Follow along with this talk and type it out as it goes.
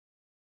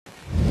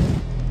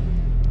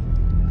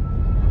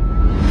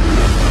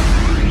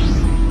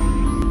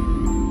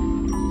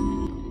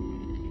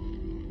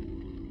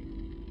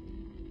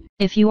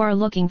If you are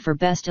looking for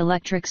best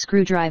electric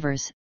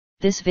screwdrivers,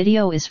 this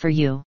video is for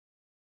you.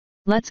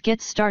 Let's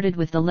get started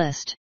with the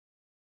list.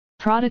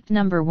 Product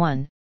number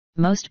 1,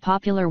 most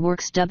popular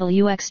Worx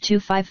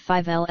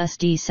WX255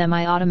 LSD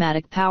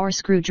semi-automatic power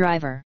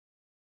screwdriver.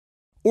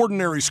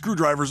 Ordinary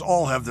screwdrivers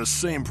all have the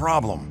same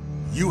problem.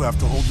 You have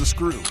to hold the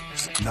screw.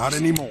 Not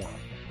anymore.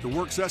 The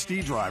Worx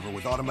SD driver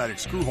with automatic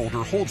screw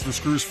holder holds the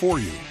screws for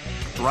you.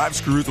 Drive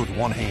screws with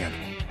one hand,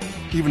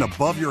 even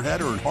above your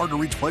head or in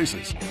hard-to-reach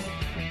places.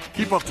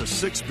 Keep up to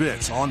 6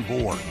 bits on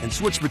board and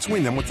switch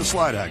between them with the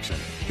slide action.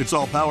 It's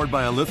all powered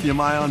by a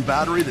lithium-ion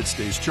battery that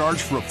stays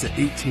charged for up to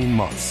 18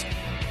 months.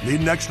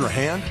 Need an extra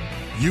hand?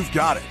 You've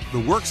got it. The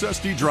Worx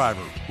SD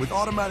driver with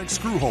automatic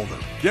screw holder.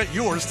 Get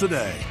yours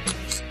today.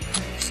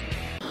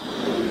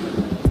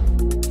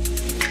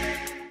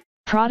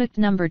 Product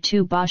number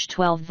 2, Bosch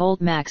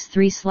 12V Max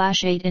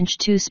 3/8-inch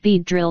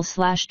 2-speed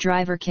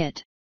drill/driver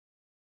kit.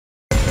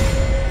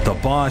 The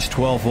Bosch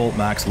 12V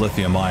Max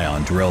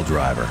Lithium-Ion drill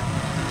driver.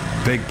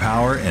 Big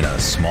power in a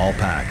small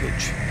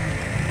package.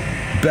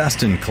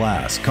 Best in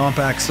class,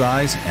 compact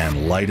size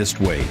and lightest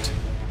weight.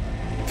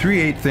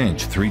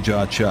 3/8-inch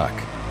 3-jaw chuck.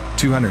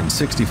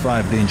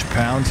 265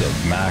 inch-pounds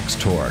of max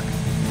torque.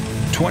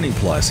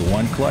 20+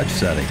 1-clutch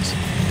settings.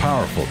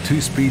 Powerful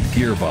 2-speed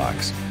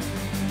gearbox.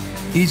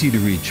 Easy to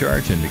read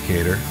charge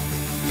indicator.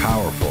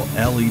 Powerful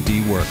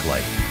LED work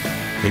light.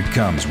 It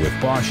comes with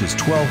Bosch's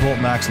 12V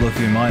Max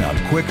Lithium-Ion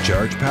quick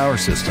charge power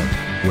system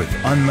with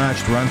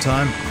unmatched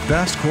runtime,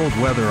 best cold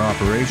weather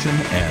operation,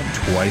 and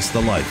twice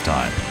the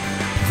lifetime.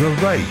 The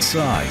right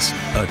size,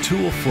 a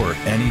tool for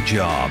any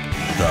job,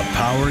 the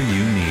power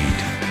you need.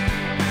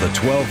 The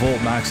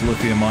 12V Max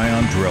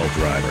Lithium-Ion drill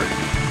driver.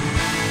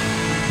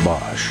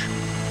 Bosch,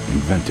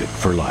 invented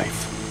for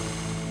life.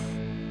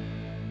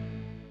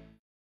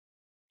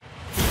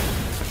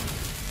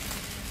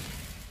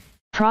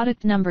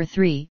 Product number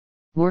 3,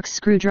 Worx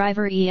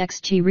Screwdriver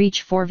EXT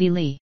Reach 4V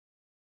Li.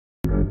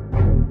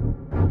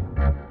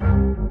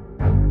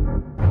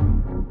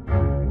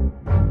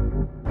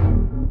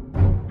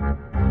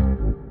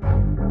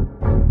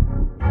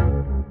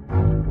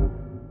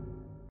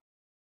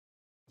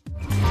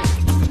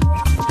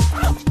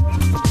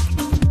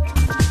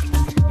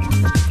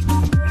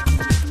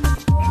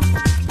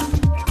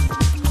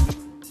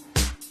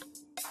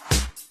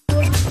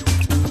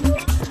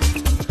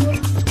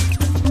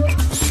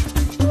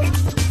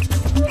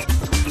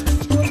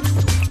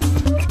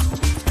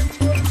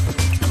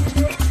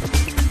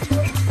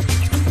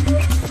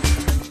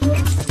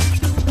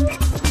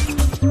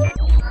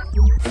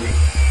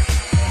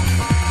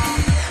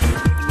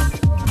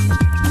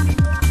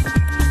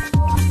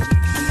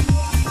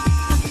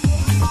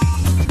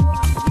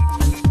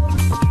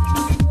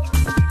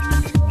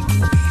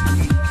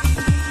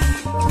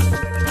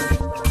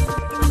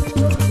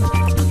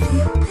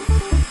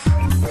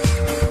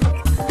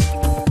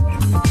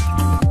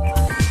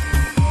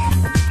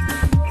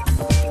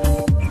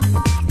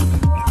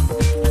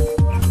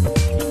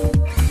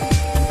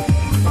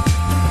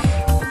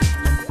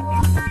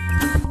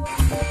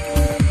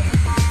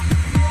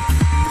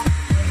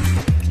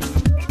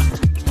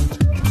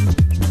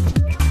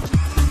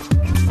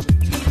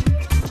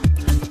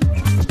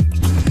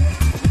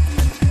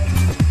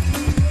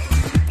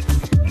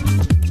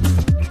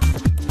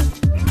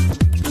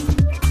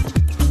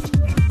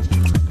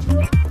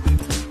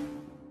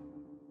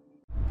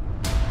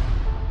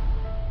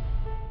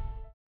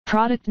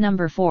 Product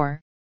number 4,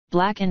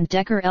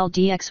 BLACK+DECKER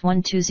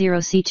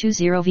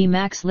LDX120C20V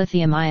Max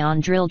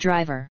Lithium-Ion drill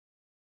driver.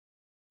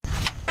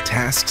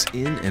 Tasks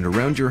in and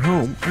around your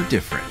home are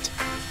different,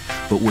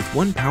 but with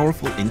one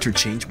powerful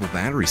interchangeable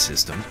battery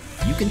system,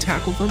 you can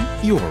tackle them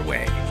your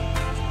way.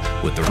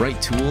 With the right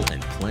tool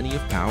and plenty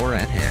of power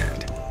at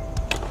hand.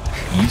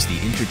 Use the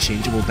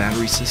interchangeable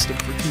battery system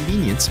for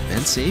convenience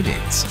and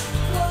savings.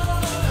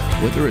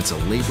 Whether it's a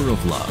labor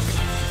of love,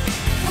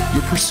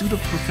 your pursuit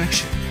of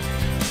perfection,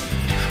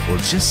 or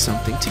just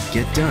something to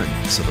get done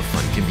so the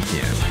fun can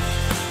begin.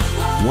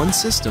 One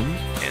system,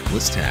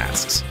 endless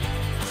tasks.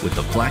 With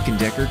the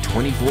BLACK+DECKER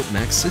 20V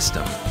Max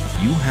system,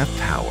 you have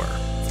power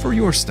for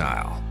your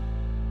style.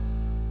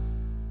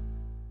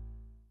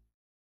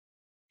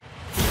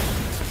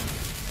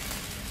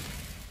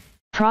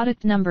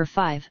 Product number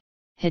 5,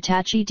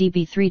 Hitachi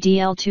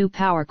DB3DL2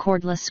 Power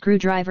Cordless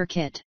Screwdriver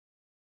Kit.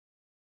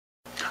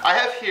 I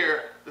have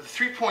here the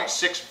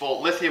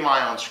 3.6-volt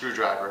lithium-ion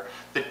screwdriver,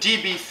 the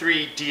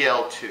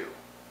DB3DL2.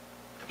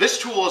 This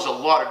tool has a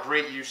lot of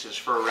great uses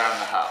for around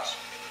the house.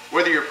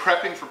 Whether you're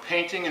prepping for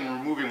painting and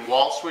removing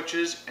wall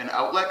switches and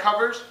outlet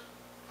covers,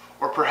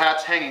 or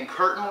perhaps hanging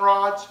curtain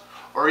rods,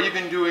 or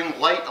even doing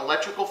light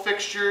electrical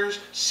fixtures,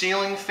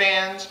 ceiling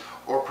fans,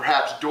 or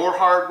perhaps door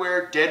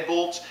hardware,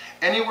 deadbolts,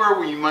 anywhere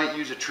where you might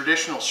use a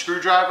traditional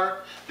screwdriver,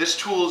 this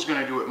tool is going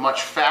to do it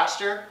much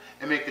faster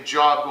and make the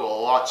job go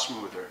a lot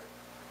smoother.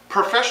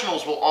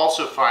 Professionals will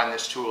also find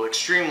this tool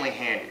extremely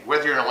handy,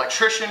 whether you're an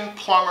electrician,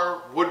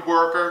 plumber,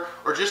 woodworker,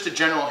 or just a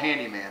general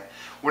handyman.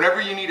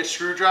 Whenever you need a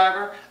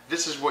screwdriver,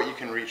 this is what you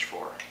can reach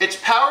for. It's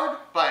powered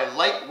by a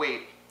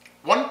lightweight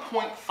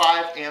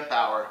 1.5 amp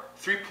hour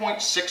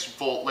 3.6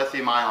 volt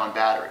lithium-ion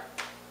battery.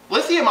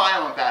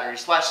 Lithium-ion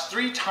batteries last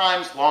 3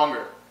 times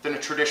longer than a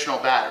traditional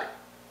battery,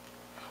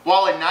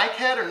 while a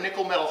NiCad or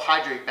nickel metal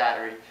hydrate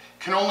battery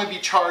can only be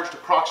charged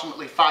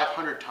approximately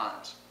 500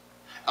 times.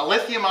 A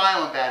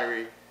lithium-ion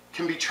battery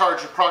can be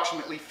charged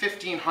approximately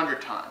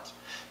 1,500 times.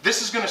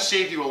 This is going to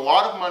save you a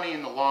lot of money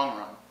in the long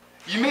run.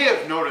 You may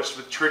have noticed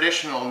with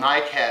traditional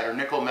NiCad or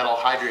nickel metal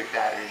hydrate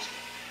batteries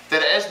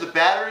that as the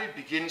battery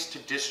begins to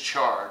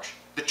discharge,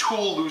 the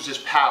tool loses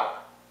power.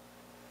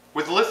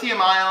 With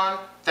lithium-ion,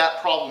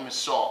 that problem is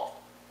solved.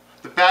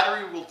 The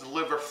battery will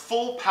deliver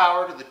full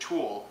power to the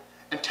tool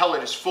until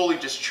it is fully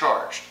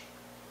discharged.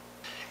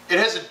 It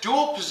has a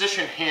dual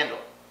position handle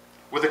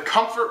with a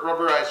comfort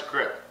rubberized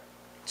grip,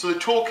 so the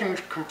tool can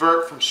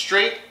convert from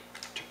straight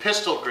to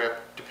pistol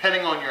grip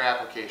depending on your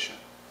application.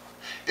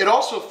 It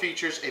also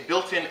features a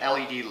built-in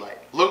LED light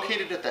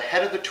located at the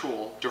head of the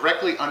tool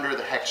directly under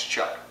the hex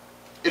chuck.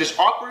 It is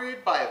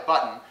operated by a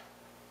button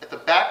at the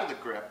back of the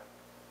grip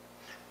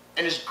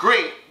and is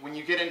great when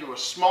you get into a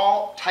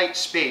small, tight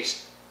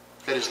space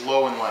that is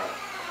low in light.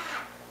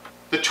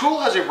 The tool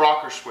has a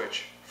rocker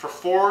switch for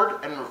forward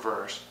and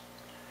reverse,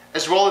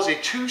 as well as a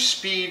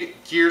 2-speed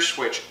gear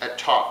switch at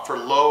top for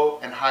low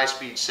and high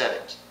speed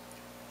settings.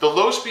 The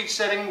low speed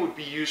setting would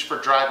be used for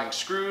driving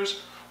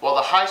screws, while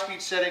the high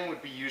speed setting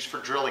would be used for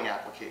drilling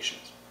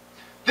applications.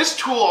 This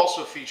tool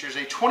also features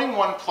a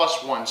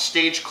 21+1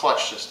 stage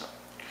clutch system,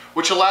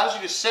 which allows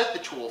you to set the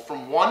tool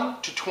from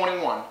 1 to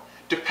 21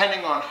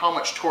 depending on how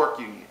much torque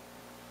you need.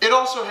 It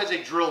also has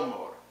a drill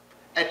mode.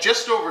 At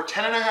just over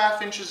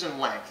 10.5 inches in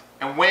length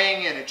and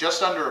weighing in at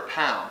just under a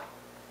pound,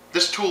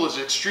 this tool is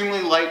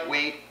extremely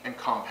lightweight and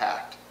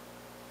compact.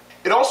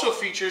 It also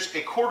features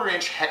a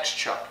 1/4-inch hex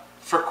chuck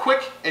for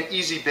quick and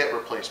easy bit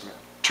replacement.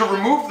 To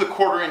remove the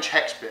 1/4-inch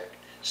hex bit,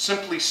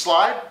 simply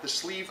slide the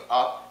sleeve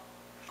up,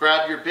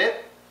 grab your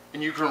bit,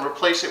 and you can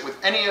replace it with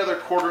any other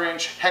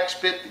 1/4-inch hex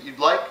bit that you'd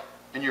like,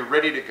 and you're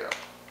ready to go.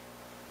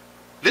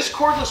 This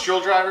cordless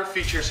drill driver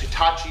features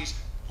Hitachi's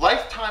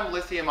lifetime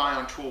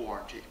lithium-ion tool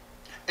warranty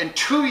and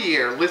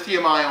 2-year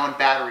lithium-ion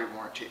battery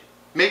warranty,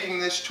 making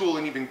this tool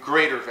an even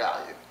greater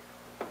value.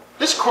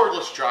 This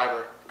cordless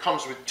driver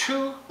comes with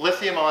 2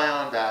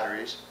 lithium-ion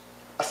batteries,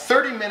 a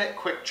 30-minute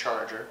quick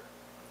charger,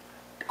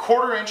 a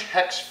 1/4-inch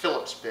hex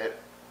Phillips bit,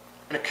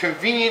 and a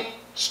convenient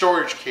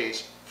storage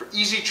case for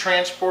easy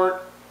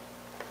transport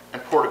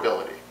and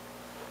portability.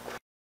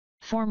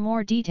 For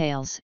more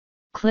details,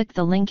 click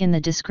the link in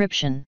the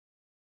description.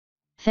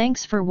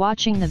 Thanks for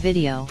watching the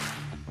video.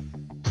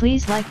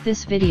 Please like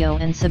this video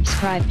and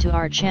subscribe to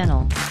our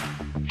channel.